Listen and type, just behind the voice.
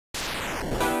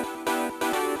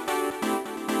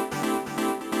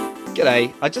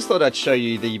G'day, I just thought I'd show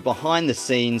you the behind the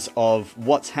scenes of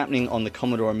what's happening on the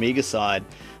Commodore Amiga side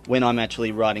when I'm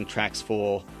actually writing tracks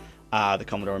for the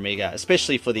Commodore Amiga,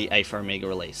 especially for the A for Amiga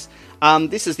release.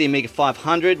 This is the Amiga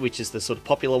 500, which is the sort of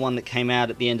popular one that came out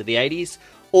at the end of the 80s.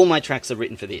 All my tracks are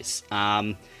written for this.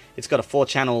 It's got a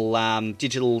 4-channel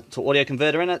digital to audio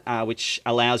converter in it, which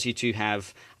allows you to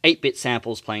have 8-bit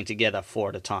samples playing together 4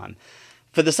 at a time.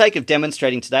 For the sake of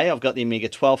demonstrating today, I've got the Amiga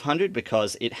 1200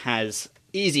 because it has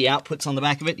easy outputs on the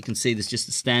back of it. You can see there's just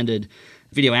the standard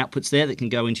video outputs there that can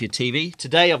go into your TV.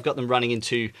 Today I've got them running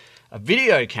into a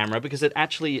video camera because it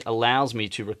actually allows me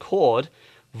to record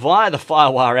via the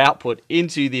FireWire output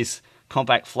into this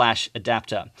compact flash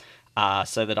adapter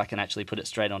so that I can actually put it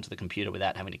straight onto the computer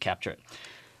without having to capture it.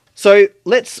 So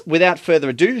let's, without further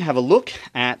ado, have a look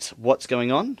at what's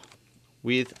going on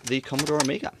with the Commodore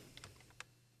Amiga.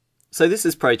 So this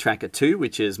is Protracker 2,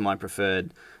 which is my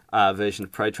preferred version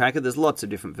of Protracker. There's lots of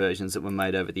different versions that were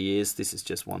made over the years. This is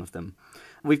just one of them.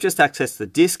 We've just accessed the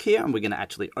disk here, and we're going to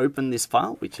actually open this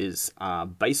file, which is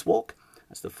Basewalk.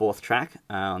 That's the 4th track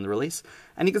on the release.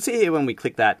 And you can see here when we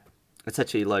click that, it's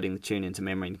actually loading the tune into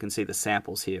memory, and you can see the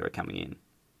samples here are coming in.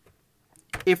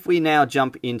 If we now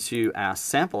jump into our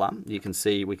sampler, you can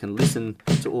see we can listen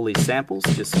to all these samples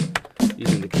just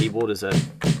using the keyboard as a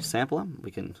sampler.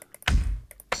 We can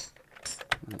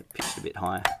pitch it a bit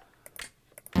higher.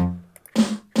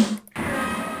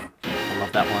 I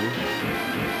love that one.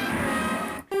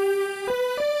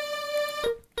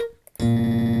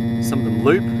 Some of them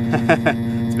loop.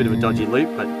 It's a bit of a dodgy loop,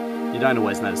 but you don't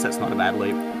always notice that's not a bad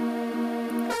loop.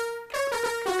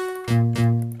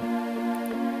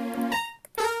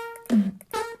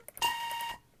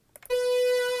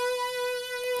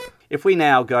 If we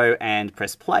now go and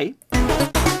press play,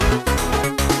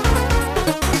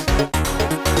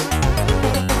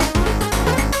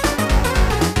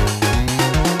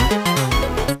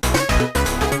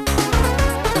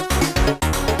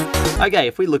 okay,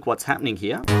 if we look what's happening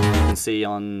here, you can see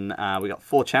on we got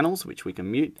 4 channels which we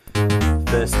can mute.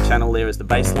 First channel there is the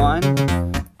bass line.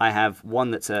 I have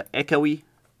one that's a echoey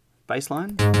bass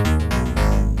line.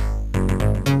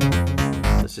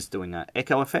 So it's just doing an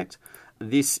echo effect.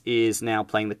 This is now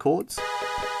playing the chords.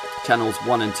 Channels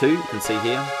 1 and 2, you can see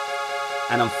here.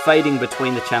 And I'm fading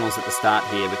between the channels at the start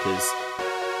here because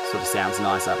it sort of sounds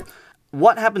nicer.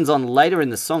 What happens on later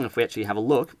in the song, if we actually have a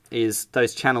look, is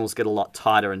those channels get a lot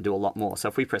tighter and do a lot more. So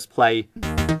if we press play,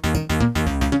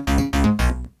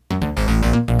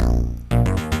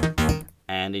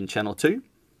 and in channel 2,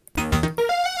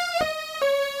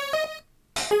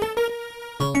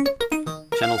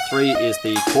 channel 3 is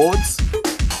the chords.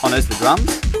 Oh no, it's the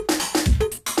drums.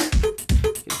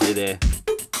 You can hear they're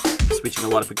switching a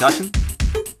lot of percussion.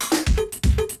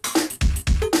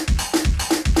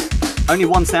 Only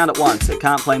one sound at once. It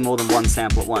can't play more than one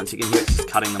sample at once. You can hear it just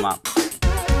cutting them up.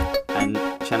 And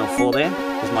channel 4 there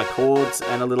is my chords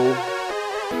and a little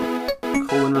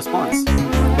call and response.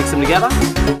 Mix them together.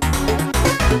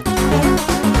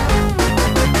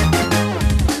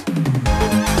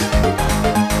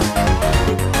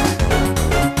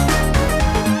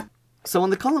 So on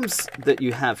the columns that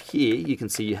you have here, you can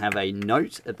see you have a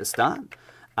note at the start.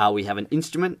 We have an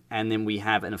instrument, and then we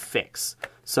have an effects.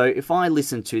 So if I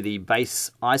listen to the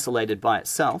bass isolated by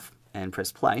itself and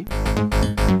press play,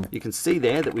 you can see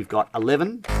there that we've got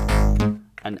 11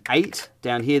 and 8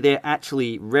 down here. They're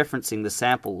actually referencing the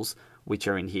samples which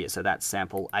are in here. So that's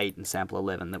sample 8 and sample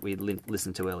 11 that we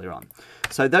listened to earlier on.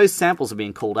 So those samples are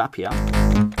being called up here.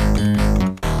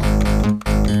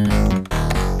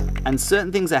 And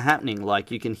certain things are happening,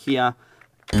 like you can hear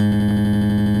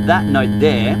that note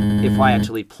there, if I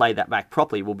actually play that back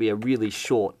properly, will be a really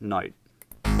short note.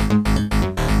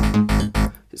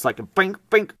 It's like a brink,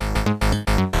 brink.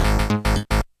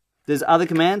 There's other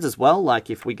commands as well, like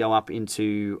if we go up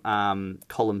into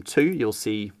column 2, you'll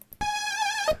see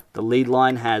the lead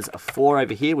line has a 4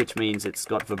 over here, which means it's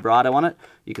got vibrato on it.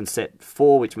 You can set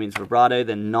 4, which means vibrato,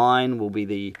 then 9 will be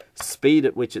the speed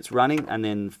at which it's running, and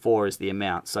then 4 is the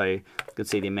amount. So you can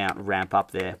see the amount ramp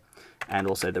up there, and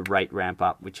also the rate ramp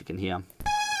up, which you can hear.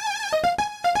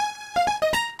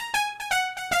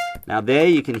 Now there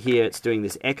you can hear it's doing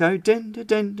this echo, dun, dun,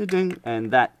 dun, dun, dun,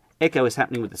 and that echo is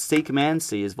happening with the C command.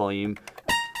 C is volume.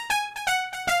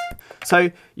 So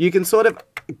you can sort of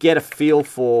get a feel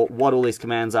for what all these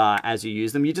commands are as you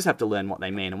use them. You just have to learn what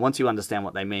they mean, and once you understand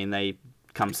what they mean, they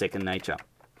come second nature.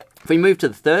 If we move to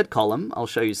the 3rd column, I'll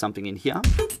show you something in here.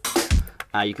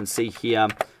 You can see here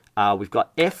we've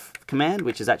got F command,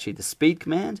 which is actually the speed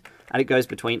command, and it goes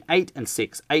between 8 and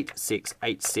 6, 8, 6,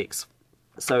 8, 6.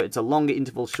 so it's a longer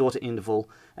interval, shorter interval,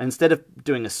 and instead of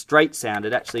doing a straight sound,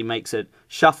 it actually makes it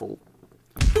shuffle.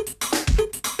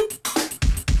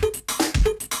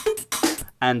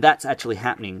 And that's actually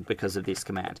happening because of this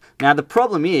command. Now the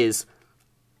problem is,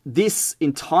 this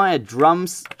entire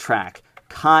drums track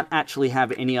can't actually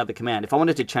have any other command. If I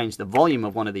wanted to change the volume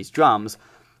of one of these drums,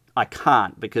 I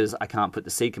can't, because I can't put the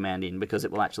C command in, because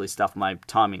it will actually stuff my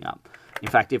timing up. In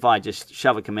fact, if I just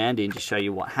shove a command in to show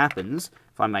you what happens,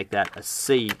 if I make that a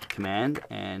C command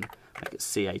and make it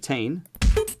C18,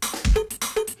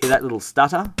 hear that little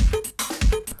stutter?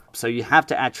 So you have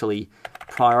to actually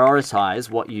prioritize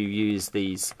what you use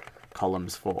these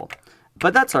columns for.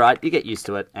 But that's alright, you get used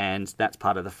to it, and that's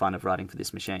part of the fun of writing for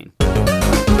this machine.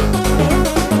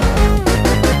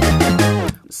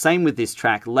 Same with this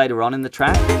track later on in the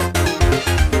track.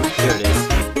 Here it is.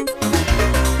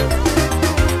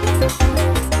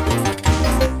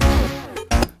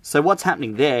 So what's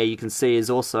happening there, you can see, is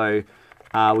also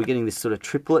we're getting this sort of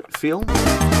triplet feel.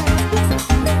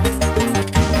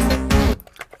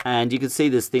 And you can see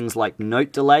there's things like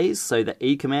note delays, so the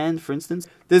E command, for instance.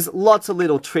 There's lots of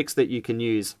little tricks that you can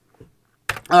use.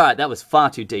 Alright, that was far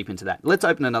too deep into that. Let's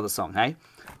open another song, hey?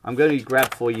 I'm going to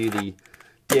grab for you the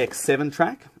DX7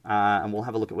 track, and we'll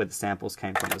have a look at where the samples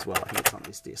came from as well. I think it's on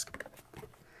this disc.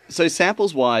 So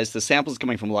samples-wise, the samples are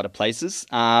coming from a lot of places.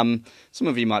 Some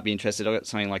of you might be interested. I've got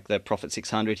something like the Prophet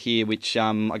 600 here, which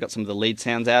I got some of the lead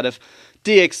sounds out of.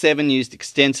 DX7 used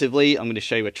extensively. I'm going to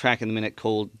show you a track in a minute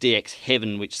called DX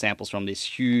Heaven, which samples from this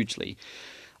hugely.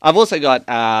 I've also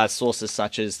got sources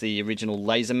such as the original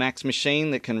LaserMax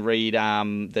machine that can read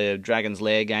the Dragon's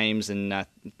Lair games and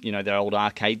you know, their old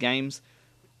arcade games.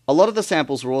 A lot of the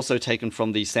samples were also taken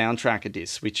from the Soundtracker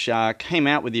disc, which came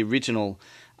out with the original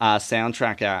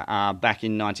Soundtracker back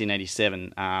in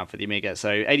 1987 for the Amiga. So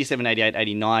 87, 88,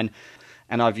 89,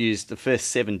 and I've used the first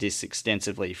 7 discs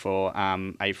extensively for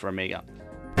A for Amiga.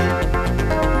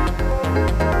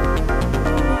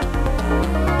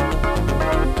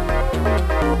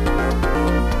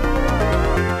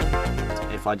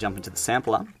 If I jump into the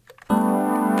sampler,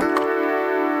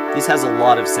 this has a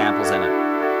lot of samples in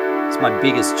it. It's my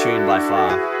biggest tune by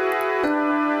far.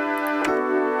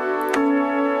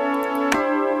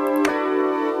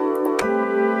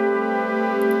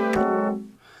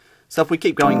 So if we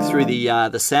keep going through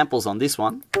the samples on this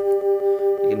one,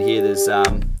 you can hear there's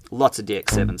lots of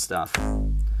DX7 stuff.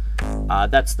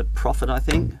 That's the Prophet, I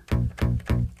think.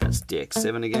 That's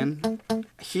DX7 again.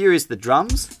 Here is the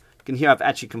drums. You can hear I've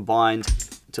actually combined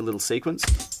to a little sequence.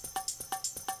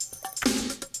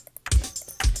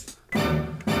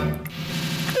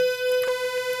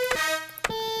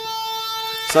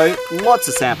 So lots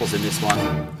of samples in this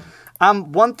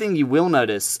one. One thing you will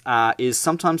notice is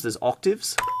sometimes there's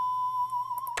octaves.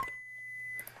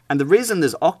 And the reason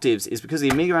there's octaves is because the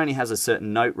Amiga only has a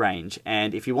certain note range,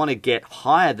 and if you want to get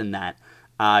higher than that,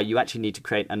 you actually need to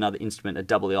create another instrument, a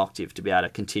double the octave, to be able to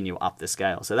continue up the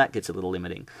scale. So that gets a little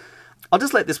limiting. I'll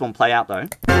just let this one play out though.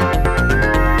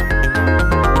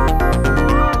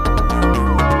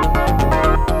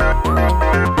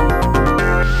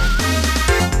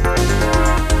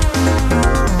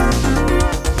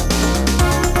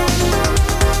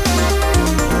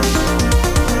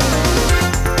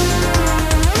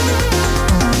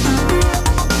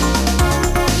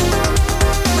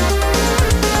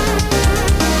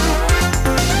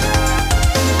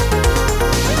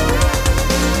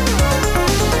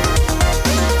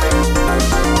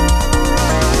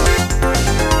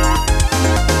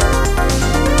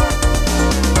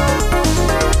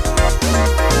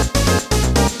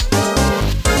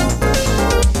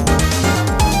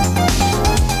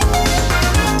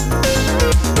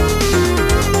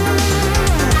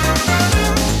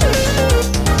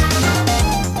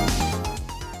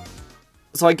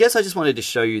 So I guess I just wanted to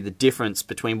show you the difference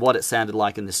between what it sounded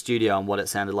like in the studio and what it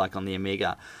sounded like on the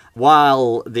Amiga.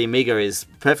 While the Amiga is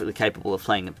perfectly capable of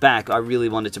playing it back, I really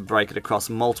wanted to break it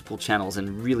across multiple channels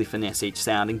and really finesse each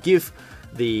sound and give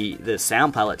the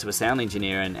sound palette to a sound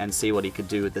engineer and see what he could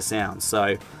do with the sound.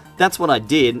 So that's what I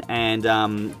did, and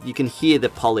you can hear the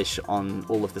polish on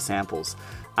all of the samples.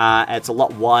 It's a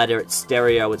lot wider, it's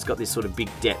stereo, it's got this sort of big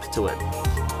depth to it.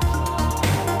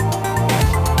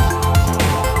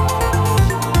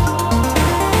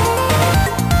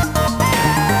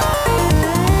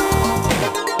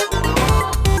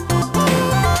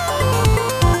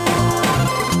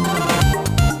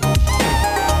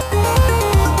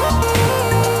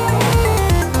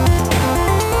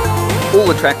 All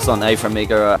the tracks on A for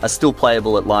Amiga are still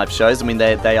playable at live shows. I mean,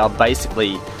 they are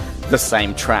basically the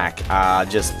same track,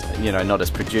 just, you know, not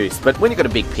as produced. But when you've got a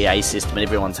big PA system and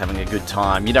everyone's having a good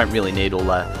time, you don't really need all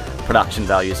production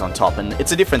values on top, and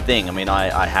it's a different thing. I mean,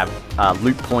 I have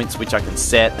loop points which I can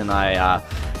set, and I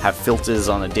have filters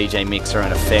on a DJ mixer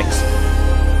and effects.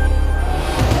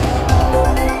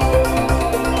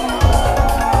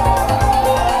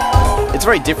 It's a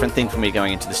very different thing for me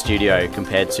going into the studio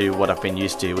compared to what I've been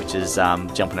used to, which is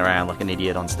jumping around like an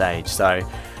idiot on stage. So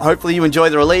hopefully you enjoy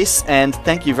the release, and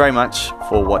thank you very much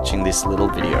for watching this little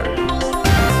video.